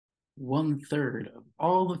1/3 of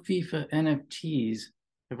all the FIFA NFTs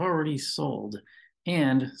have already sold,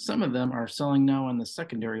 and some of them are selling now on the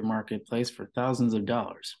secondary marketplace for thousands of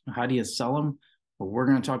dollars. How do you sell them? Well, we're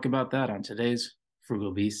going to talk about that on today's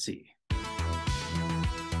Frugal BC.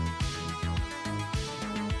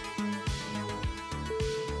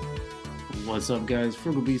 What's up, guys?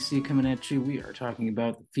 Frugal BC coming at you. We are talking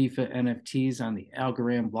about the FIFA NFTs on the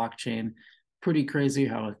Algorand blockchain. Pretty crazy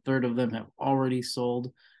how a third of them have already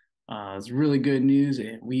sold. It's really good news,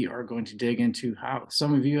 and we are going to dig into how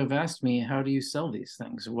some of you have asked me, how do you sell these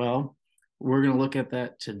things? Well, we're going to look at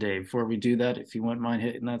that today. Before we do that, if you wouldn't mind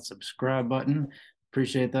hitting that subscribe button,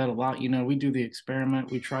 appreciate that a lot. You know, we do the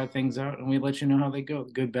experiment, we try things out, and we let you know how they go,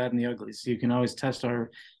 the good, bad, and the ugly. So you can always trust our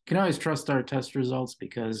test results,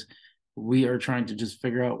 because we are trying to just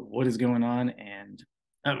figure out what is going on, and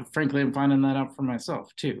frankly, I'm finding that out for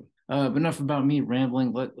myself too. But enough about me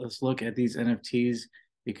rambling. Let's look at these NFTs,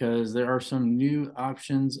 because there are some new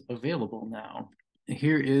options available now.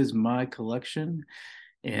 Here is my collection,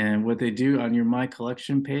 and what they do on your my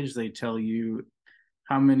collection page, they tell you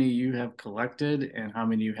how many you have collected and how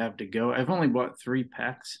many you have to go. I've only bought 3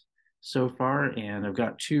 packs so far, and I've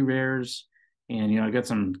got 2 rares, and I got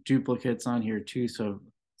some duplicates on here too, so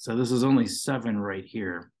this is only 7 right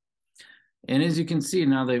here. And as you can see,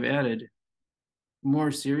 now they've added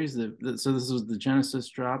more series. So this was the Genesis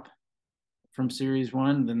drop from Series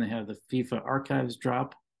 1. Then they have the FIFA Archives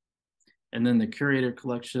drop. And then the Curator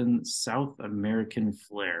Collection South American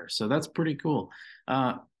Flair. So that's pretty cool.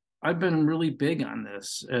 I've been really big on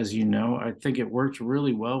this, as you know. I think it works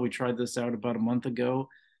really well. We tried this out about a month ago.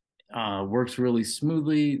 Works really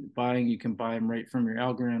smoothly. You can buy them right from your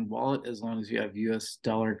Algorand wallet, as long as you have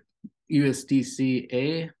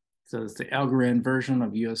USDCA. So it's the Algorand version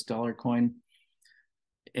of US dollar coin.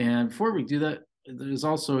 And before we do that, there's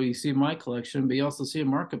also, you see my collection, but you also see a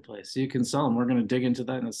marketplace, so you can sell them. We're going to dig into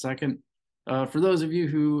that in a second. For those of you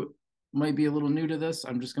who might be a little new to this,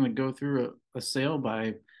 I'm just going to go through a sale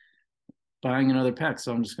by buying another pack.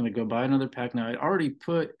 So I'm just going to go buy another pack. Now, I already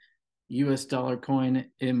put US dollar coin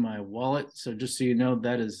in my wallet, so just so you know,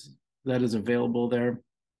 that is available there.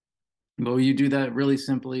 But you do that really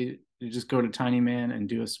simply. You just go to TinyMan and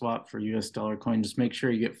do a swap for US dollar coin. Just make sure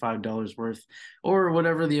you get $5 worth, or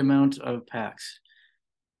whatever the amount of packs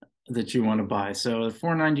that you want to buy. So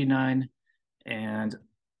 $4.99, and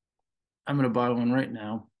I'm going to buy one right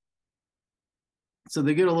now. So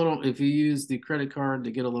they get a little, if you use the credit card, they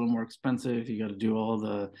get a little more expensive. You got to do all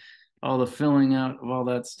the filling out of all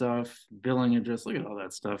that stuff, billing address, look at all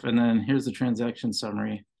that stuff. And then here's the transaction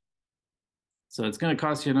summary. So it's going to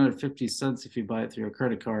cost you another 50 cents if you buy it through a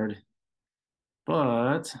credit card.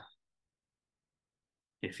 But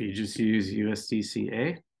if you just use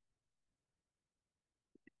USDCA,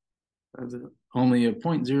 that's only a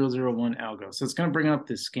 0.001 algo. So it's going to bring up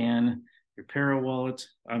the scan your Para wallet.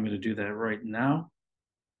 I'm going to do that right now.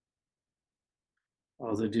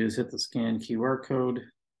 All I do is hit the scan QR code.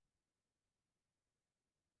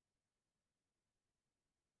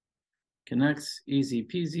 Connects, easy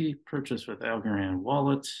peasy, purchase with Algorand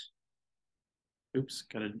wallet. Oops,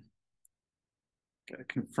 gotta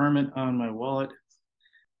confirm it on my wallet.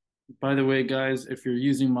 By the way, guys, if you're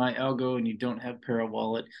using my algo and you don't have Para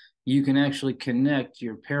wallet, you can actually connect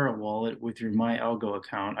your Para wallet with your my algo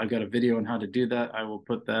account. I've got a video on how to do that. I will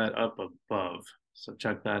put that up above, so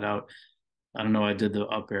check that out. I don't know, I did the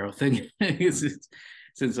up arrow thing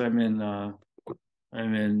since I'm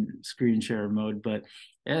in screen share mode, but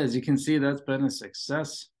yeah, as you can see, that's been a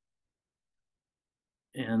success.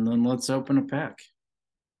 And then let's open a pack.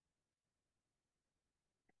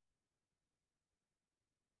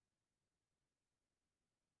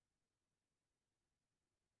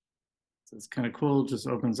 So it's kind of cool, just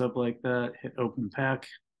opens up like that. Hit open pack. I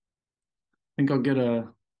think I'll get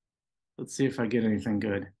let's see if I get anything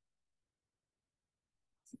good.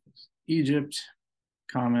 Egypt,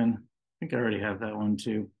 common. I think I already have that one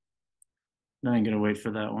too. Now I'm gonna wait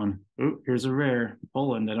for that one. Oh, here's a rare.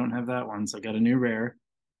 Poland, I don't have that one, so I got a new rare.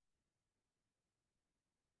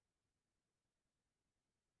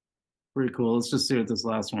 Pretty cool. Let's just see what this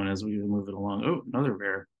last one is. We can move it along. Oh, another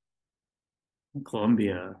rare.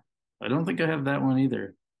 Colombia. I don't think I have that one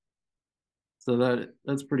either. So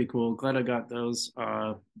that's pretty cool. Glad I got those.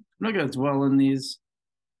 I'm not gonna dwell in these.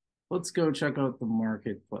 Let's go check out the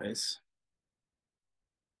marketplace.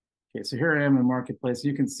 Okay, so here I am in marketplace.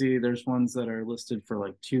 You can see there's ones that are listed for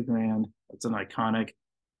like $2,000. That's an iconic.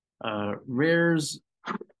 Rares.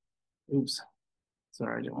 Oops.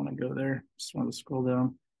 Sorry, I didn't want to go there. Just want to scroll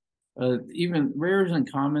down. Even rares and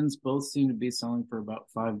commons both seem to be selling for about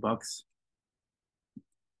 $5.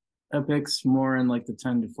 Epics more in like the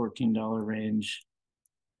 $10 to $14 range.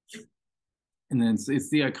 And then it's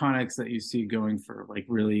the iconics that you see going for like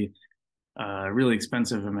really really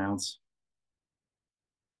expensive amounts.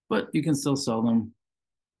 But you can still sell them.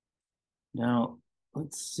 Now,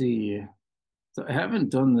 let's see. So I haven't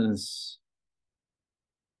done this.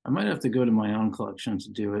 I might have to go to my own collection to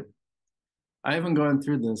do it. I haven't gone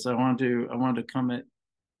through this. I wanted to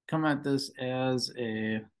come at this as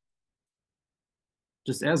a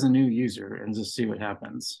just as a new user and just see what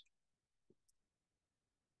happens.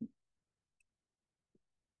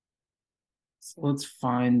 So let's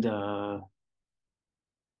find I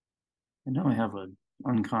know I have an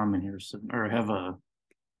uncommon here, so, or I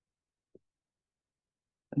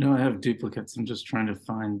know I have duplicates. I'm just trying to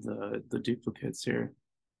find the duplicates here.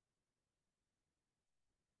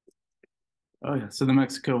 Oh yeah, so the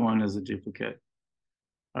Mexico one is a duplicate.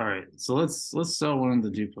 All right, so let's sell one of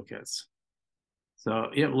the duplicates. So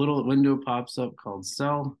yeah, a little window pops up called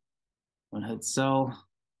sell. I'm gonna hit sell.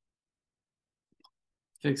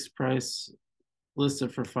 Fixed price,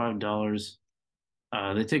 listed for $5.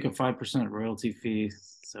 They take a 5% royalty fee,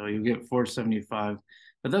 so you get $4.75.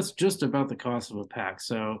 But that's just about the cost of a pack.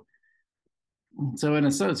 So in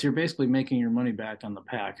a sense, you're basically making your money back on the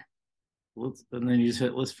pack. And then you just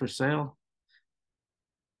hit list for sale.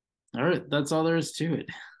 All right, that's all there is to it.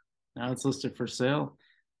 Now it's listed for sale.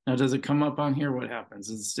 Now, does it come up on here? What happens?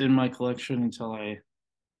 It's in my collection until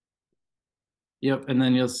yep, and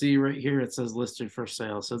then you'll see right here it says listed for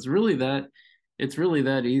sale. So it's really that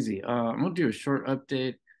easy. I'm gonna do a short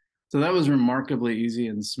update. So that was remarkably easy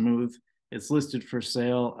and smooth. It's listed for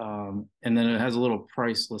sale, and then it has a little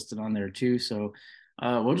price listed on there too. So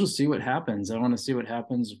we'll just see what happens. I want to see what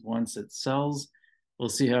happens once it sells. We'll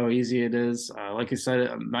see how easy it is. Like I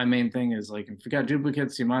said, my main thing is like if you got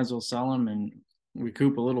duplicates, you might as well sell them and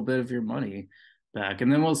recoup a little bit of your money back.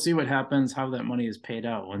 And then we'll see what happens, how that money is paid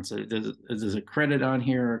out. Once it does a credit on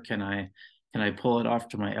here, or can I pull it off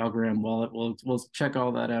to my Algorand wallet? We'll check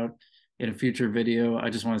all that out in a future video. I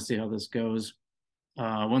just want to see how this goes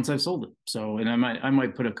once I've sold it. So, and I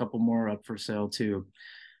might put a couple more up for sale too.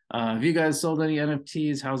 Have you guys sold any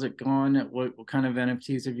NFTs? How's it gone? What kind of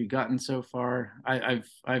NFTs have you gotten so far?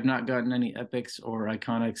 I've not gotten any epics or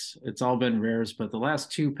iconics. It's all been rares, but the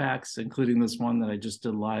last two packs, including this one that I just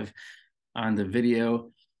did live on the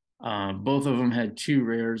video, both of them had two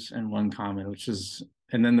rares and one common,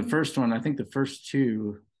 and then the first one, I think the first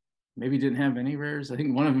two maybe didn't have any rares. I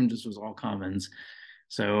think one of them just was all commons.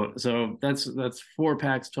 So that's 4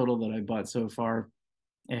 packs total that I bought so far.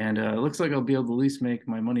 And it looks like I'll be able to at least make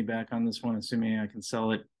my money back on this one, assuming I can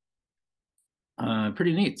sell it.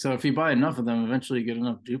 Pretty neat. So if you buy enough of them, eventually you get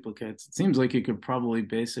enough duplicates. It seems like you could probably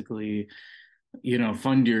basically,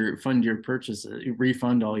 fund your purchases,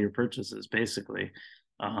 refund all your purchases, basically.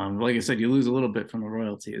 Like I said, you lose a little bit from the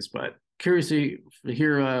royalties, but curious to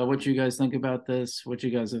hear what you guys think about this, what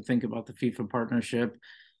you guys think about the FIFA partnership,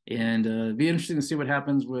 and be interesting to see what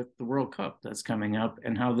happens with the World Cup that's coming up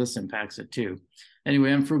and how this impacts it too.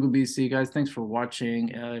 Anyway, I'm Frugal BC, guys. Thanks for watching.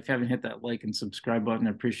 If you haven't hit that like and subscribe button,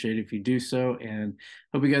 I appreciate it if you do so. And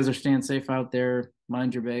hope you guys are staying safe out there.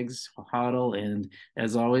 Mind your bags, hodl, and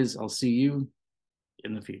as always, I'll see you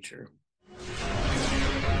in the future.